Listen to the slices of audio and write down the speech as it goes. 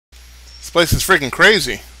place is freaking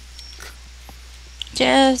crazy.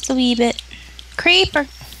 Just a wee bit. Creeper.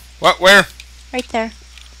 What? Where? Right there.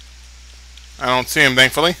 I don't see him,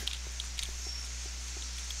 thankfully.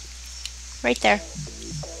 Right there.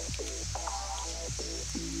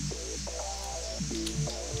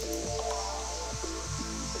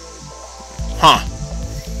 Huh.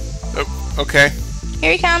 Oh, okay.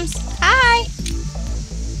 Here he comes. Hi.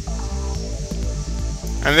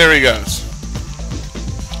 And there he goes.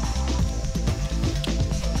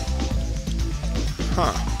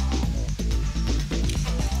 Huh.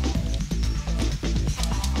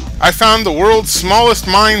 I found the world's smallest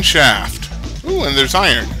mine shaft. Ooh, and there's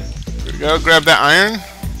iron. Here we go, grab that iron.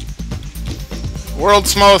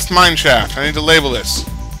 World's smallest mine shaft. I need to label this.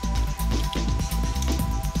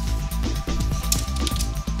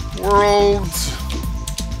 World's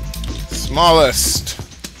smallest.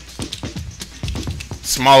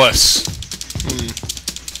 Smallest.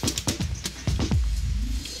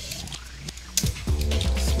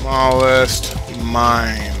 Smallest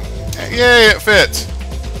mine. Yay, it fits.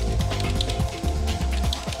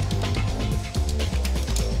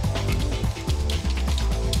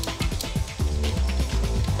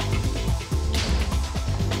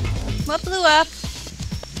 What blew up?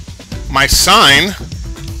 My sign?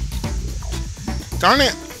 Darn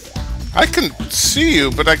it. I can see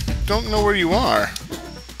you, but I don't know where you are.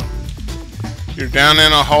 You're down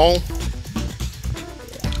in a hole?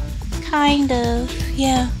 Kind of,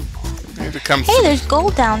 yeah. I need to come Hey, there's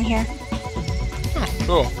gold down here. Oh,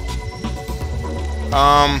 cool.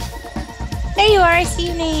 There you are, I see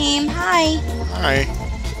your name. Hi. Hi.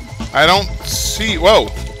 I don't see... Whoa.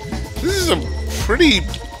 This is a pretty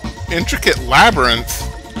intricate labyrinth.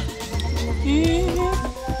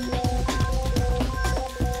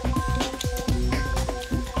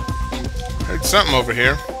 Heard something over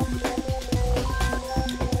here.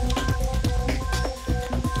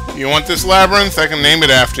 You want this labyrinth? I can name it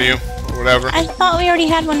after you, or whatever. I thought we already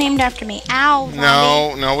had one named after me. Ow.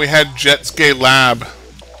 No, we had Jetskate Lab.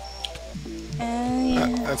 Yeah.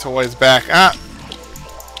 That's a ways back. Ah!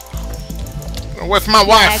 With my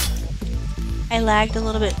wife! I lagged a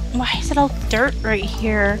little bit. Why is it all dirt right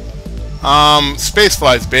here? Space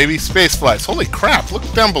flies, baby. Space flies. Holy crap, look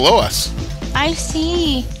down below us. I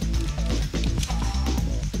see.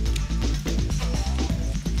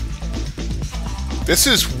 This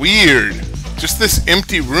is weird. Just this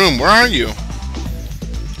empty room. Where are you?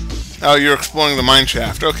 Oh, you're exploring the mine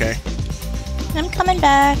shaft. Okay. I'm coming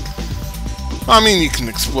back. I mean, you can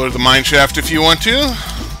explore the mine shaft if you want to.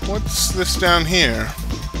 What's this down here?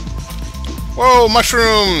 Whoa,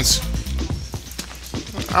 mushrooms!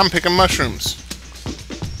 I'm picking mushrooms.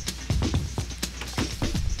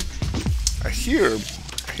 I hear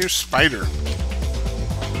spider.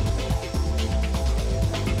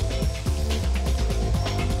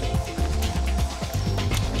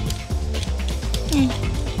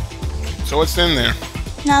 So what's in there?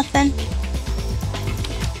 Nothing.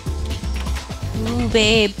 Ooh,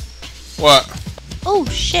 babe. What? Oh,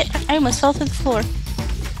 shit. I almost fell through the floor.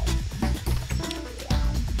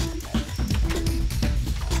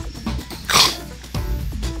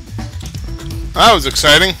 That was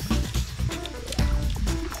exciting.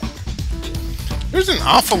 There's an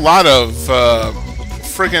awful lot of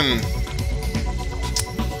friggin'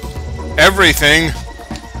 everything.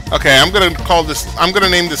 Okay, I'm gonna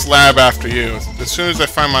name this lab after you as soon as I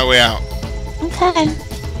find my way out. Okay.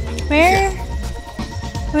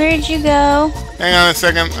 Where'd you go? Hang on a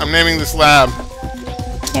second, I'm naming this lab.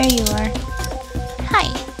 There you are.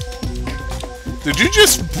 Hi. Did you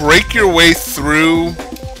just break your way through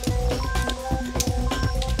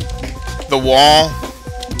the wall?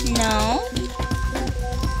 No.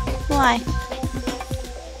 Why?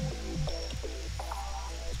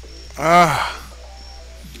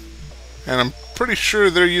 And I'm pretty sure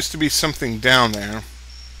there used to be something down there.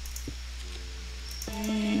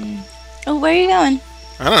 Oh, where are you going?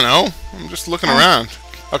 I don't know. I'm just looking around.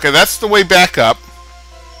 Okay, that's the way back up.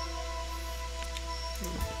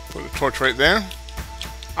 Put a torch right there.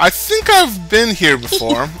 I think I've been here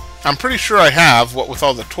before. I'm pretty sure I have, what with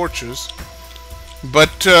all the torches.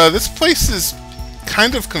 But this place is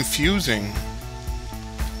kind of confusing.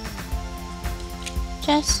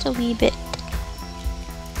 Just a wee bit.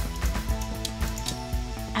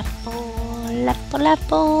 Apple, apple,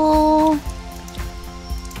 apple.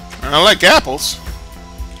 I like apples.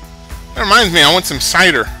 That reminds me, I want some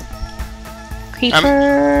cider. Creeper.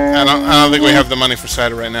 I don't think we have the money for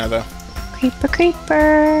cider right now, though. Creeper,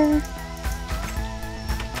 creeper.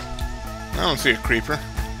 I don't see a creeper.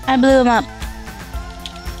 I blew him up.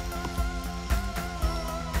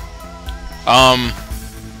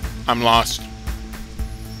 I'm lost.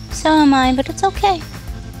 So am I, but it's okay.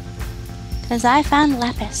 Because I found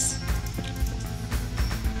lapis.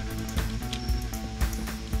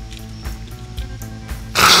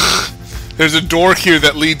 There's a door here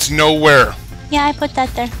that leads nowhere. Yeah, I put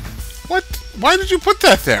that there. What? Why did you put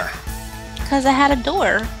that there? Because I had a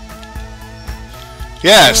door.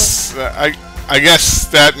 Yes, I guess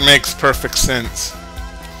that makes perfect sense.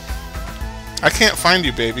 I can't find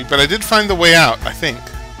you, baby, but I did find the way out, I think.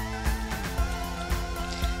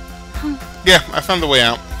 Yeah, I found the way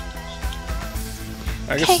out.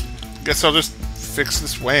 I guess I'll just fix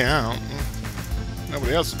this way out.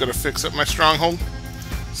 Nobody else is going to fix up my stronghold.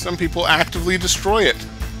 Some people actively destroy it.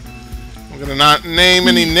 I'm going to not name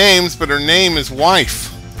any names, but her name is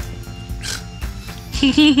Wife.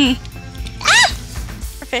 Ah!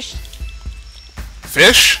 For fish.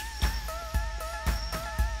 Fish?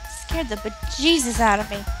 Scared the bejesus out of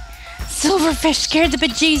me. Silverfish scared the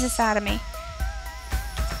bejesus out of me.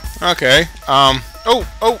 Okay.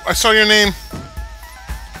 Oh, I saw your name.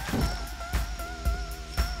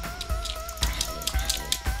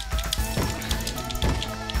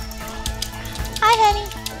 Hi, honey.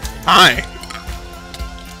 Hi.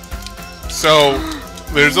 So,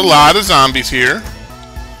 there's a lot of zombies here.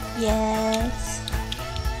 Yes.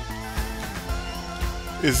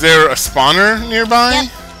 Is there a spawner nearby?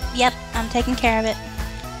 Yep, I'm taking care of it.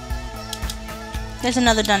 There's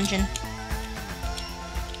another dungeon.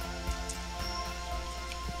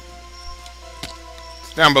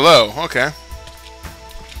 It's down below. Okay.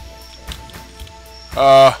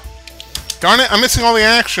 Darn it, I'm missing all the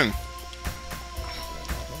action.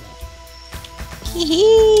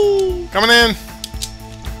 Hee. Coming in.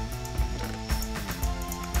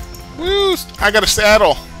 Woo! I got a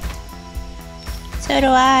saddle. So do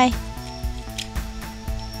I.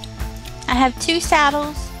 I have 2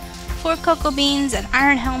 saddles, 4 cocoa beans, an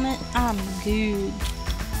iron helmet. I'm good.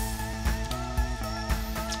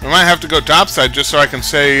 We might have to go topside just so I can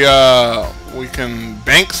say we can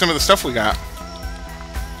bank some of the stuff we got.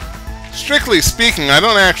 Strictly speaking, I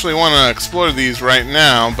don't actually want to explore these right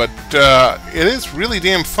now, but it is really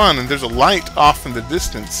damn fun, and there's a light off in the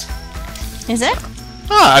distance. Is it?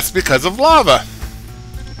 Ah, that's because of lava.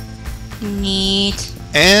 Neat.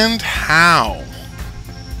 And how?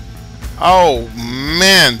 Oh,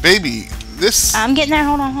 man, baby, this... I'm getting there.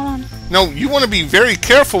 Hold on. No, you want to be very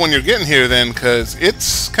careful when you're getting here then, because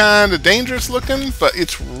it's kind of dangerous looking, but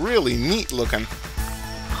it's really neat looking.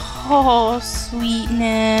 Oh,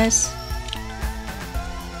 sweetness.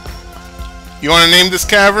 You want to name this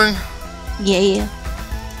cavern? Yeah.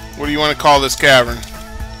 What do you want to call this cavern?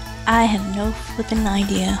 I have no flippin'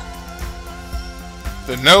 idea.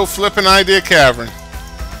 The No Flippin' Idea Cavern.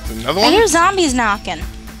 Is another I one? hear zombies knocking.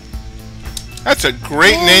 That's a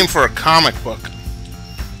great name for a comic book.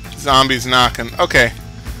 Zombies knocking. Okay.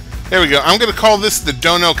 There we go. I'm going to call this the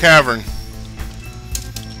Dono Cavern.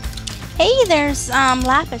 Hey, there's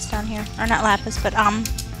lapis down here. Or not lapis, but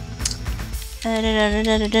onyx.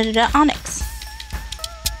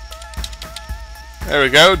 There we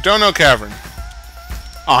go. Dono Cavern.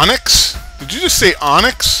 Onyx? Did you just say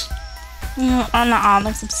onyx? I'm not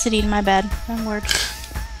onyx. Obsidian, my bad. Wrong word.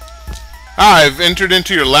 I've entered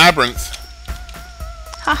into your labyrinth.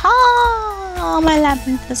 Haha! My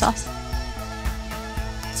labyrinth is awesome.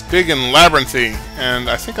 It's big and labyrinthy. And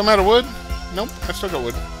I think I'm out of wood. Nope, I still got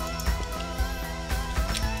wood.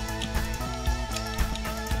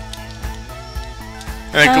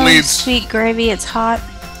 And it Oh, leads... sweet gravy, it's hot.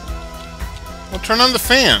 Well, turn on the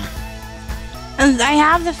fan. And I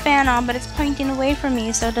have the fan on, but it's pointing away from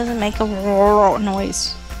me, so it doesn't make a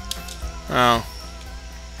noise. Oh.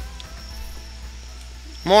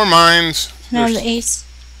 More mines. No, There's- the ace.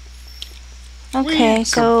 Okay,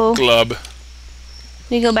 so Glub.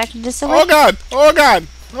 we go back to this way. Oh god! Oh god!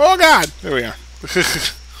 Oh god! There we are.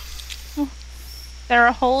 There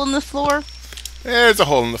a hole in the floor? There's a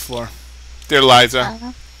hole in the floor. Dear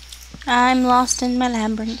Liza. I'm lost in my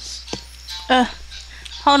labyrinth.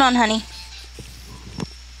 Hold on, honey.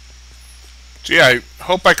 Gee, I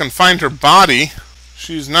hope I can find her body.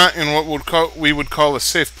 She's not in what we would call a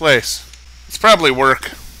safe place. It's probably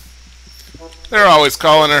work. They're always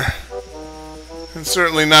calling her. And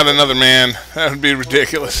certainly not another man. That would be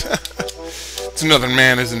ridiculous. It's another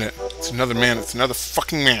man, isn't it? It's another man. It's another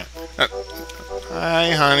fucking man.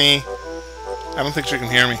 Hi, honey. I don't think she can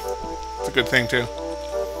hear me. It's a good thing, too.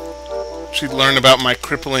 She'd learn about my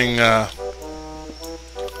crippling, what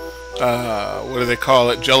do they call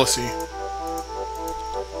it? Jealousy.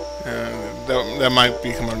 That might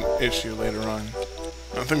become an issue later on.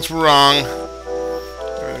 Nothing's wrong.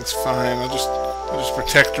 Everything's fine. I'll just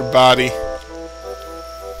protect her body.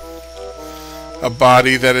 a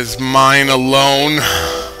body that is mine alone.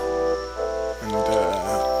 And, you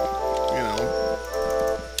know.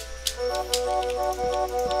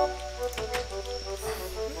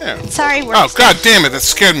 Yeah. Sorry, we're Oh, god damn it, that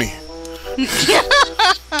scared me.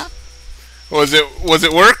 Was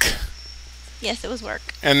it work? Yes, it was work.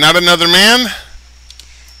 And not another man?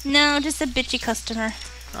 No, just a bitchy customer.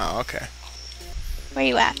 Oh, okay. Where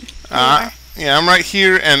you at? Yeah, I'm right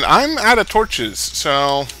here, and I'm out of torches,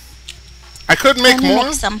 so I could make more.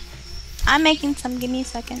 Make some. I'm making some. Give me a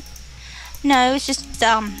second. No, it was just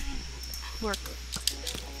work.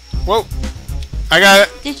 Whoa, I got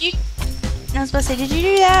it. Did you? I was supposed to say, did you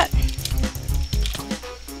do that?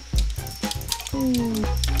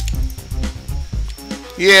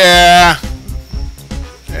 Yeah.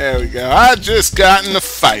 There we go. I just got in the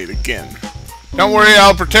fight again. Don't worry,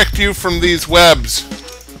 I'll protect you from these webs.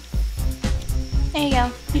 There you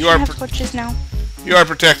go. You are have torches now. You are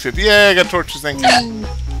protected. Yeah, I got torches, thank you.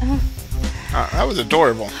 That was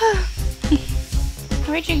adorable.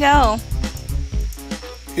 Where'd you go?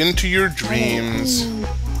 Into your dreams.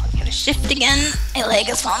 I gotta shift again. My leg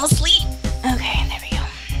has fallen asleep. Okay, there we go.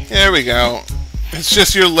 There we go. It's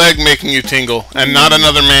just your leg making you tingle, and not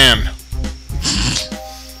another man.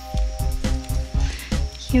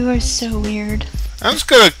 You are so weird. I'm just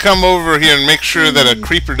gonna come over here and make sure that a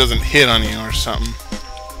creeper doesn't hit on you or something.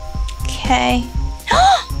 Okay.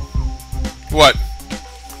 What?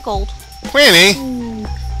 Gold. Queenie?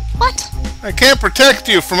 What? I can't protect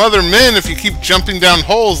you from other men if you keep jumping down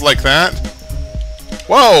holes like that.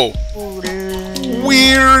 Whoa!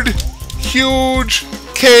 Weird, huge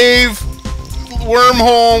cave,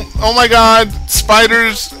 wormhole. Oh my god,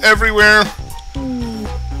 spiders everywhere.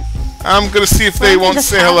 I'm gonna see if they won't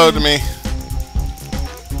say hello to me.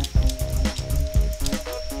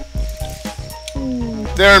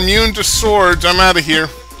 They're immune to swords. I'm out of here.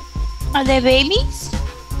 Are they babies?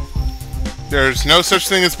 There's no such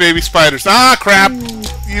thing as baby spiders. Ah, crap!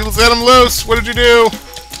 You let them loose. What did you do?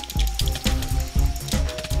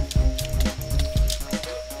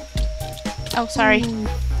 Oh, sorry.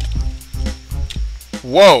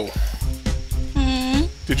 Whoa!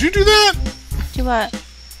 Did you do that? Do what?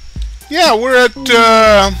 Yeah, we're at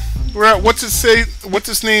what's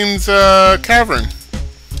his name's cavern.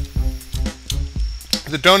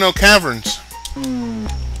 The Dono Caverns.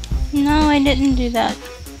 No, I didn't do that.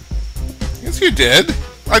 Yes, you did.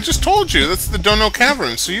 I just told you. That's the Dono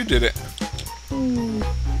Caverns, so you did it.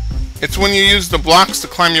 It's when you use the blocks to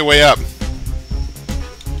climb your way up.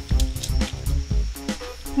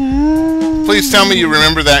 Please tell me you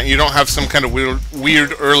remember that and you don't have some kind of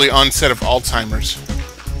weird early onset of Alzheimer's.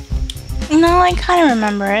 No, I kind of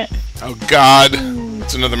remember it. Oh, God.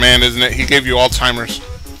 It's another man, isn't it? He gave you Alzheimer's.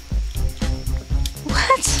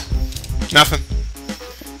 What? Nothing.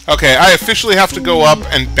 Okay, I officially have to go up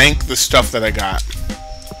and bank the stuff that I got.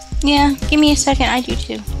 Yeah, give me a second. I do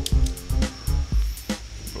too.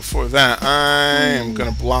 Before that, I am going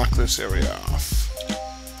to block this area off.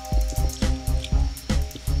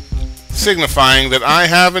 Signifying that I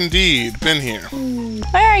have indeed been here.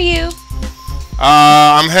 Where are you?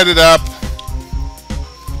 I'm headed up.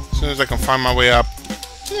 As soon as I can find my way up.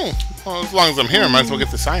 Well, as long as I'm here, I might as well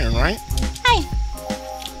get this iron, right? Hi.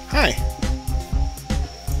 Hi.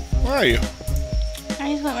 Where are you?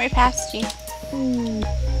 I just went right past you.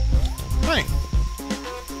 Hi.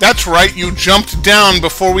 That's right, you jumped down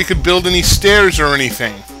before we could build any stairs or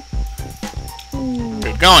anything.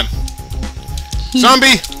 Good going.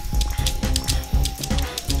 Zombie!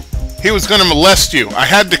 He was gonna molest you. I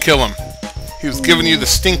had to kill him. He was giving you the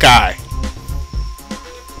stink eye.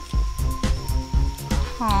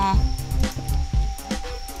 Aw.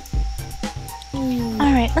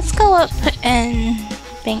 Alright, let's go up and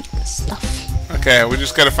bank stuff. Okay, we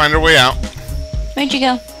just gotta find our way out. Where'd you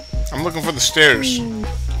go? I'm looking for the stairs.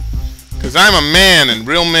 Because I'm a man, and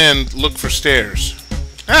real men look for stairs.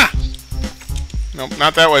 Ah! Nope,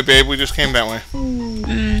 not that way, babe. We just came that way.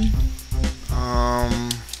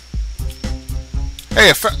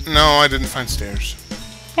 Hey, no, I didn't find stairs.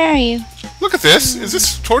 Where are you? Look at this. Is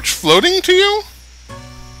this torch floating to you?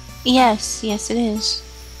 Yes, yes it is.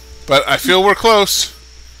 But I feel we're close.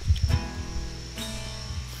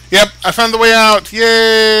 Yep, I found the way out.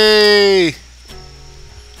 Yay!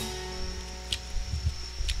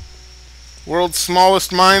 World's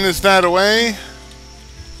smallest mine is that away.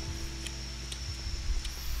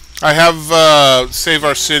 I have Save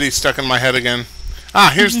Our City stuck in my head again.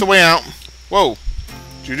 Ah, here's the way out. Whoa.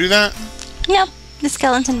 Did you do that? Nope. The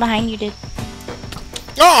skeleton behind you did.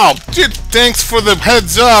 Oh, thanks for the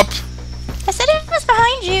heads up. I said it was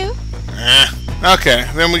behind you. Okay,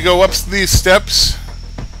 then we go up these steps.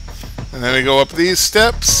 And then we go up these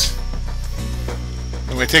steps.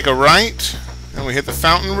 And we take a right. And we hit the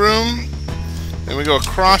fountain room. Then we go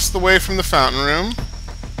across the way from the fountain room.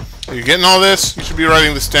 Are you getting all this? You should be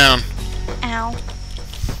writing this down. Ow.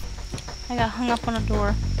 I got hung up on a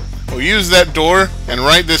door. We'll use that door and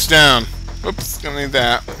write this down. Oops, gonna need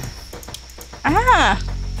that. Ah!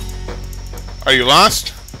 Are you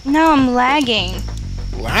lost? No, I'm lagging.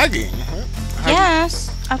 Lagging? Yes.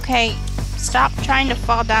 Okay, stop trying to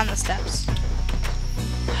fall down the steps.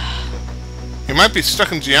 You might be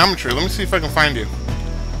stuck in geometry. Let me see if I can find you.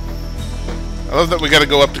 I love that we gotta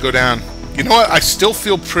go up to go down. You know what? I still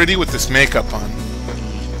feel pretty with this makeup on.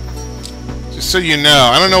 Just so you know.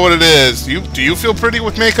 I don't know what it is. Do you feel pretty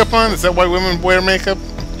with makeup on? Is that why women wear makeup?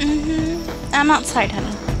 Mm-hmm. I'm outside,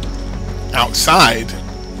 honey. Outside?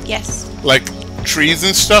 Yes. Like trees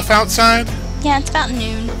and stuff outside? Yeah, it's about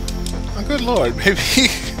noon. Oh, good lord, baby.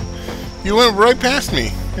 You went right past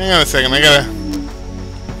me. Hang on a second. I gotta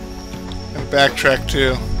backtrack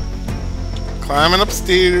too. Climbing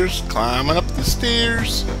upstairs. Climbing up the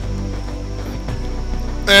stairs.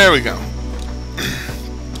 There we go.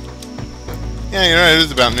 Yeah, you're right. It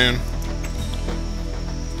is about noon.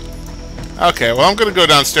 Okay, well, I'm gonna go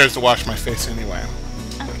downstairs to wash my face anyway.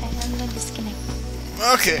 Okay, I'm gonna disconnect.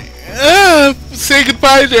 Okay. Say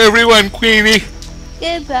goodbye to everyone, Queenie.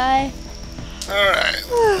 Goodbye. Alright.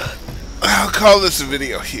 I'll call this a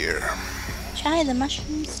video here. Try the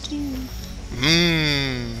mushrooms too.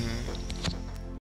 Mmm.